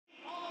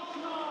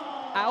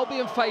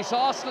Albion face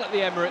Arsenal at the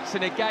Emirates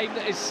in a game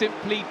that is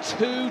simply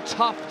too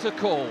tough to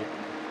call.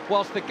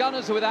 Whilst the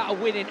Gunners are without a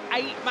win in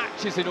 8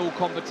 matches in all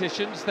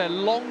competitions, their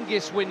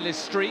longest winless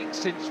streak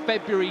since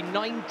February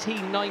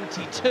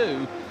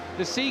 1992,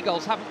 the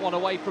Seagulls haven't won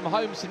away from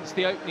home since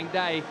the opening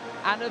day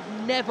and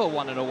have never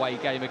won an away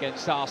game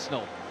against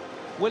Arsenal.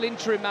 Will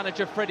interim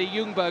manager Freddie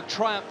Ljungberg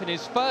triumph in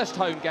his first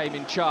home game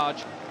in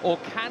charge, or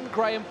can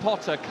Graham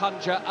Potter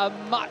conjure a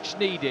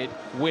much-needed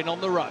win on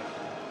the road?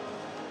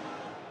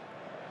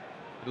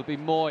 It'll be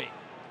Moy.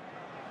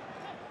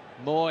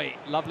 Moy,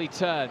 lovely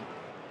turn.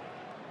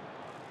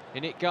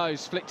 In it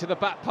goes, flick to the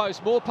back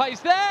post, Maupay's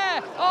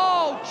there!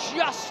 Oh,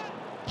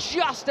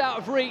 just out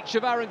of reach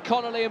of Aaron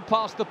Connolly and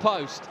past the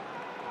post.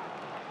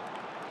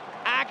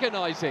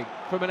 Agonising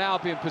from an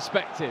Albion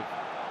perspective.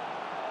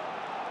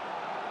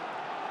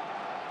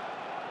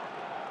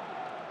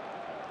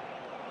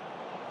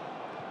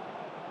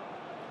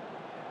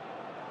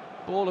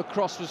 Ball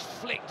across was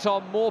flicked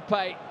on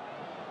Maupay.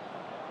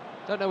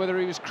 Don't know whether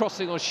he was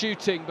crossing or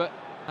shooting, but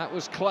that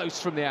was close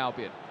from the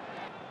Albion.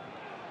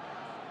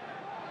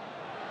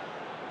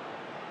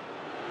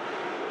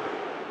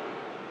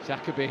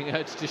 Xhaka being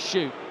urged to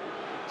shoot.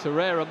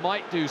 Torreira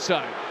might do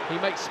so. He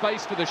makes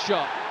space for the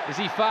shot. Is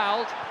he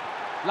fouled?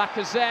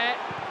 Lacazette.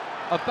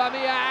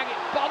 Aubameyang.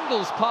 It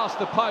bundles past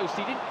the post.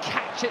 He didn't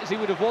catch it as he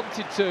would have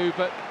wanted to,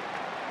 but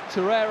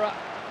Torreira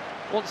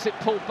wants it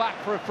pulled back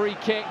for a free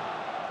kick.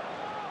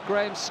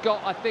 Graham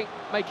Scott, I think,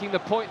 making the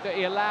point that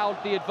he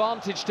allowed the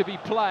advantage to be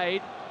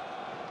played.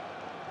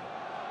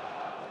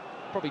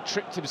 Probably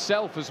tripped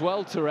himself as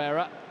well,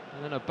 Torreira.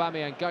 And then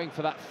Aubameyang going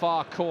for that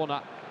far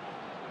corner.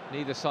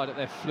 Neither side at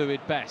their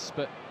fluid best,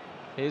 but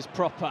here's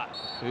Proper,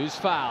 who's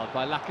fouled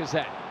by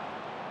Lacazette.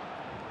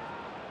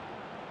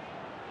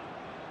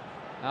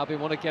 Albion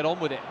want to get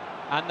on with it,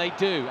 and they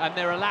do, and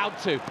they're allowed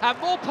to. And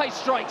Maupay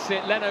strikes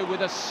it, Leno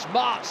with a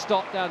smart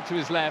stop down to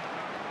his left.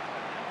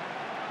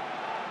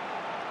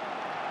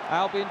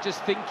 Albion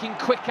just thinking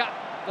quicker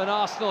than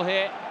Arsenal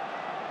here.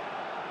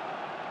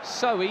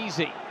 So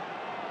easy.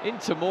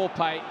 Into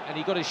Maupay, and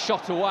he got his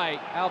shot away.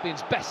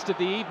 Albion's best of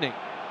the evening.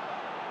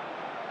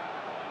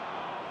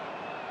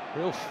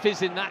 Real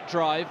fizz in that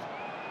drive.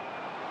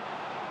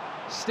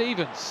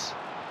 Stevens.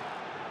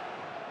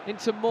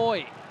 Into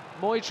Moy.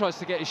 Moy tries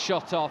to get his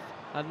shot off,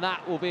 and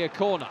that will be a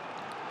corner.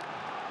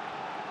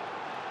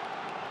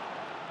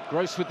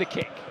 Gross with the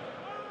kick.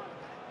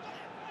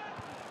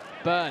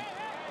 Burn.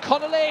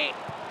 Connolly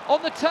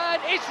on the turn,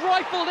 it's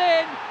rifled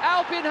in.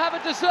 Albion have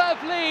a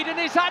deserved lead, and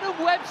it's Adam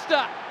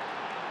Webster.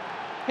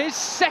 His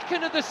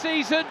second of the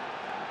season.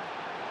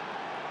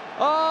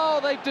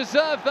 Oh, they've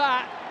deserved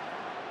that.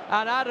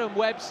 And Adam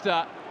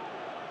Webster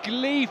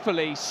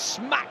gleefully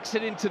smacks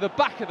it into the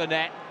back of the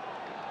net.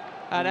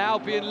 And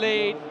Albion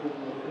lead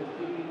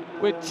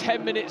with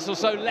 10 minutes or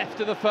so left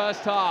of the first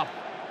half.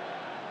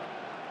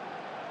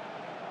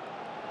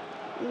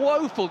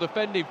 Woeful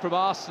defending from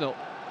Arsenal.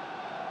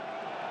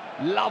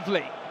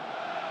 Lovely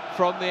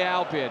from the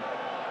Albion.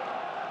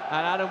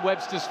 And Adam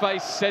Webster's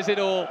face says it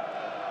all.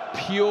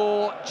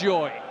 Pure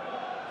joy.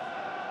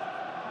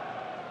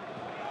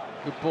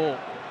 Good ball.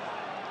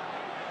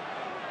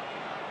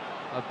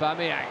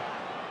 Aubameyang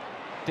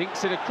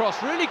dinks it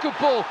across. Really good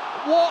ball.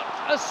 What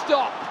a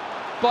stop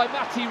by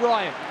Matty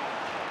Ryan.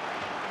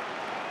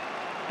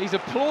 He's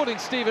applauding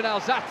Steven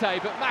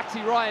Alzate, but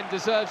Matty Ryan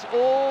deserves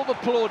all the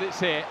plaudits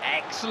here.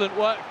 Excellent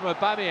work from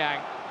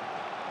Aubameyang.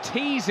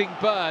 Teasing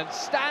Burns,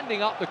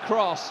 standing up the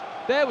cross.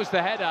 There was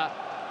the header,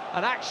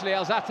 and actually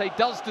Alzate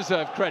does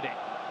deserve credit.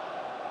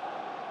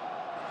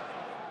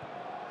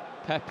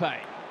 Pepe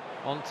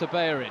on to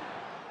Bellerin.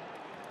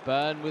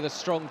 Burn with a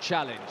strong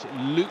challenge. It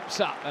loops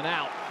up and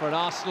out for an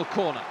Arsenal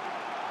corner.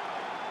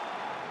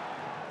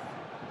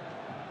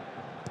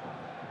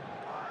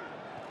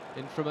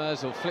 In from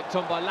Ozil, flicked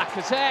on by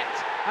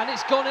Lacazette, and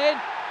it's gone in.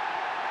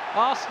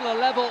 Arsenal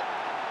level.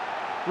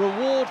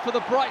 Reward for the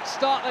bright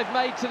start they've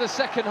made to the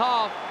second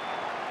half.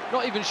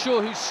 Not even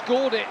sure who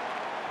scored it.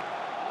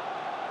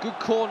 Good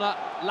corner,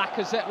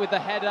 Lacazette with the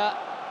header.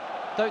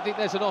 Don't think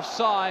there's an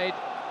offside.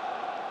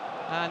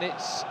 And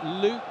it's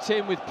looped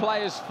in with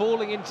players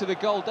falling into the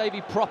goal.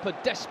 Davy Proper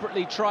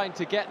desperately trying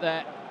to get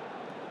there.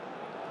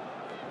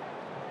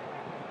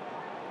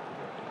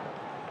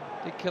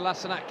 Did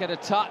Kolasinac get a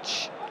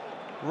touch?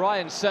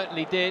 Ryan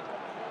certainly did.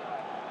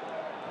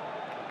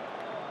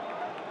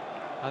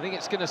 I think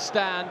it's going to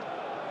stand.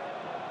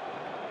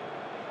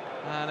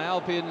 And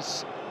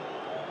Albion's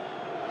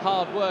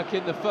hard work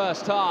in the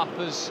first half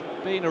has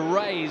been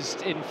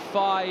erased in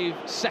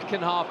 5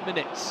 second-half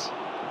minutes.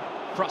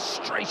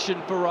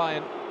 Frustration for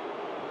Ryan.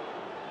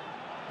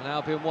 And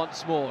Albion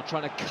once more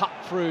trying to cut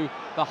through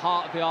the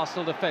heart of the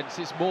Arsenal defence.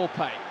 It's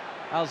Maupay.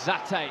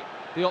 Alzate,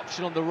 the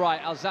option on the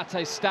right.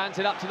 Alzate stands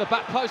it up to the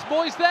back post.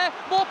 Moy's there.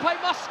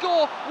 Maupay must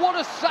score. What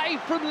a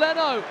save from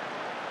Leno.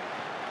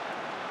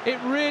 It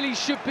really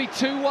should be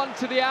 2-1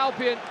 to the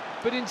Albion,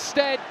 but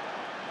instead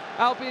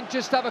Albion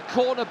just have a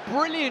corner.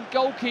 Brilliant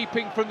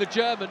goalkeeping from the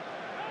German.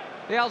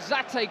 The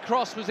Alzate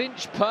cross was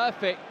inch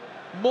perfect.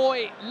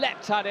 Moy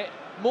leapt at it.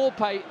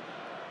 Maupay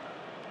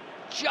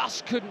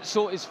just couldn't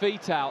sort his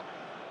feet out.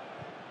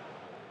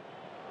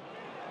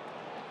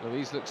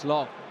 Luiz looks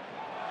long.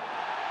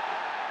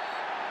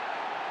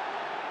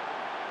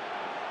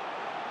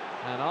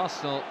 And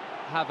Arsenal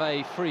have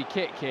a free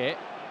kick here.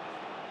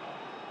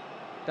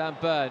 Dan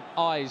Burn,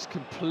 eyes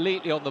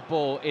completely on the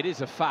ball. It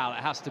is a foul, it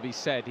has to be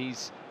said.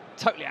 He's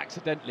totally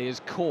accidentally has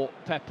caught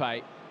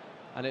Pepe,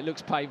 and it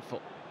looks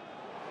painful.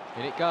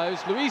 In it goes,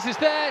 Luiz is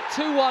there,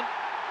 2-1.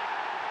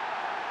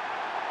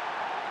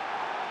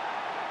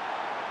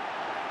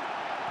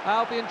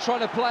 Albion trying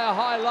to play a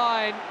high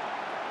line,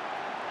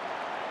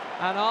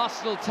 and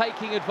Arsenal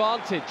taking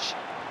advantage.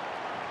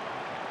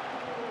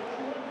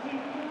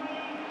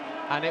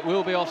 And it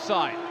will be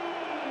offside.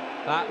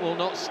 That will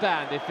not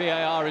stand if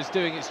VAR is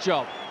doing its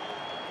job.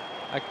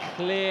 A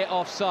clear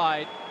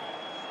offside.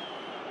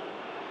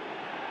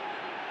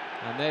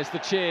 And there's the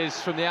cheers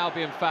from the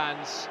Albion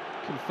fans,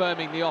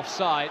 confirming the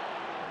offside.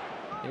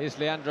 Here's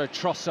Leandro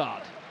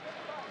Trossard.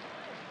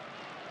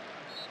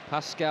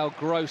 Pascal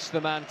Gross,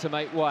 the man to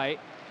make way.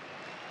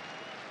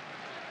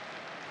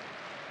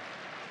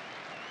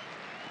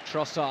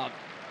 Trossard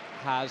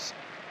has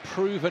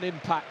proven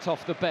impact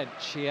off the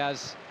bench. He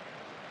has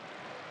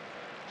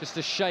just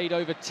a shade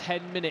over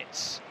 10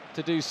 minutes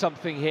to do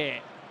something here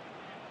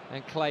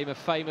and claim a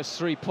famous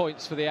 3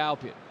 points for the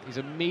Albion. He's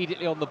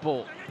immediately on the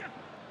ball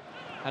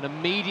and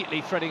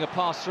immediately threading a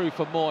pass through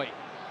for Moy.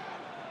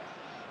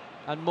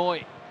 And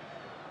Moy,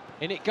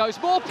 in it goes,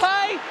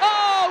 Maupay!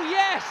 Oh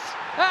yes!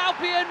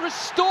 Albion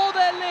restore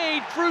their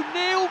lead through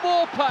Neil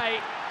Maupay.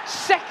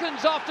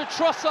 Seconds after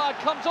Trossard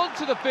comes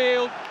onto the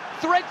field,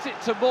 threads it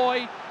to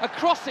Moy,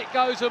 across it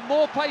goes, and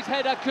Maupay's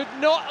header could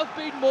not have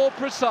been more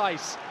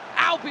precise.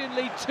 Albion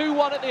lead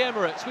 2-1 at the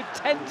Emirates with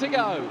 10 to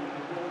go.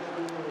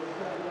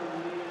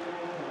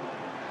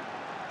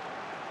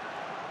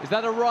 Is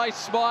that a wry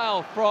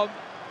smile from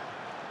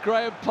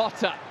Graham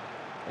Potter?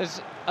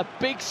 There's a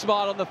big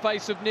smile on the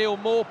face of Neil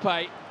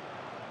Maupay.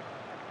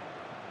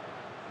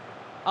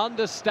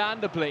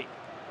 Understandably.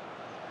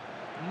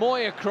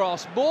 Moy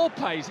across,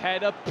 Maupay's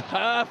header,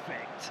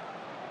 perfect.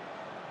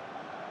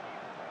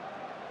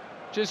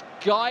 Just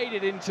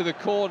guided into the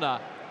corner.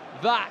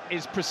 That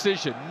is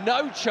precision.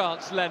 No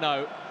chance,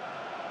 Leno.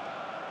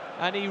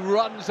 And he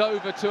runs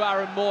over to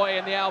Aaron Moy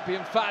and the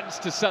Albion fans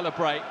to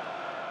celebrate.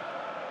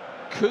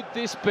 Could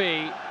this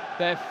be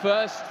their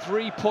first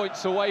 3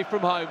 points away from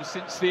home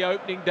since the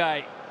opening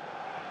day?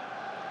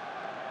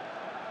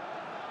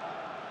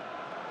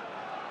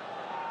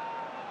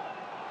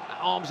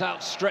 Arms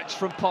outstretched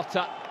from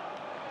Potter.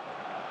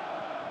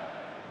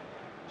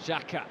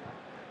 Xhaka.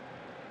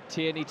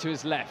 Tierney to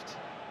his left.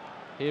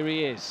 Here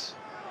he is.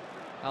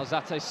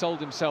 Alzate sold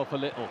himself a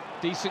little.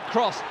 Decent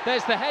cross.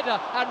 There's the header,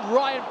 and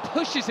Ryan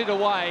pushes it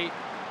away.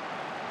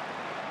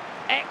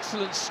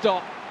 Excellent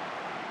stop.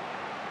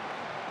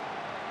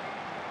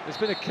 There's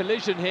been a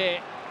collision here.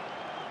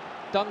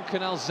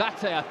 Duncan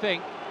Alzate, I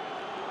think.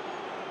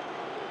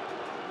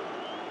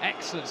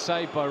 Excellent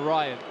save by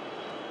Ryan.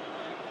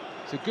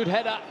 It's a good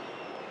header.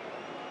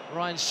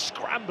 Ryan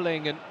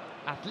scrambling and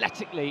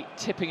athletically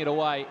tipping it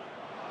away.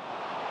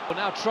 But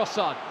now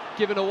Trossard,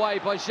 given away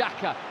by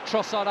Xhaka.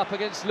 Trossard up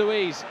against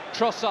Luiz.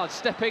 Trossard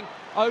stepping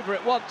over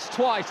it once,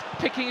 twice,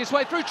 picking his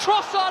way through.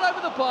 Trossard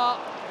over the bar.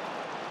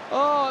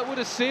 Oh, it would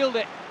have sealed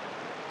it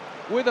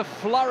with a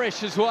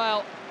flourish as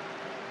well.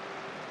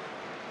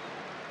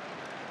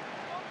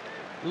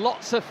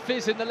 Lots of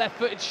fizz in the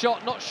left-footed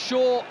shot. Not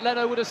sure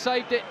Leno would have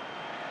saved it.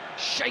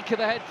 Shake of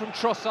the head from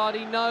Trossard.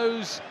 He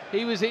knows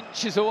he was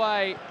inches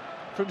away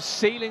from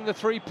sealing the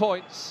 3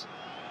 points.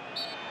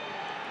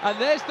 And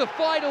there's the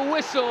final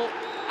whistle.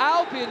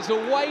 Albion's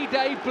away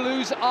day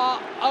blues are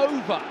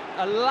over.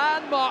 A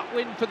landmark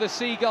win for the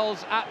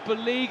Seagulls at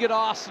beleaguered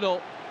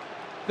Arsenal.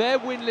 Their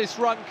winless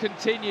run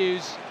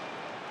continues.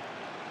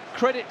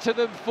 Credit to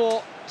them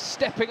for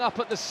stepping up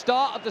at the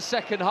start of the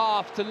second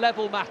half to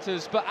level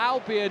matters, but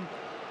Albion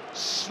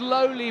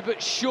slowly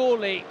but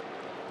surely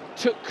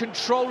took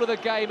control of the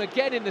game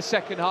again in the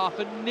second half,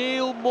 and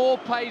Neil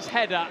Maupay's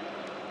header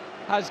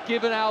has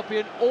given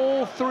Albion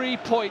all 3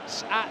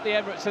 points at the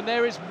Emirates, and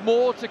there is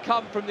more to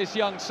come from this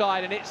young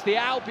side, and it's the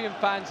Albion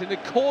fans in the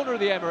corner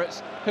of the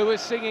Emirates who are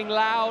singing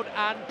loud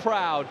and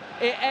proud.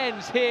 It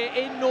ends here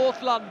in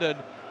North London.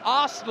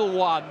 Arsenal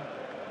 1,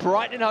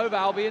 Brighton Hove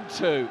Albion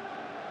 2.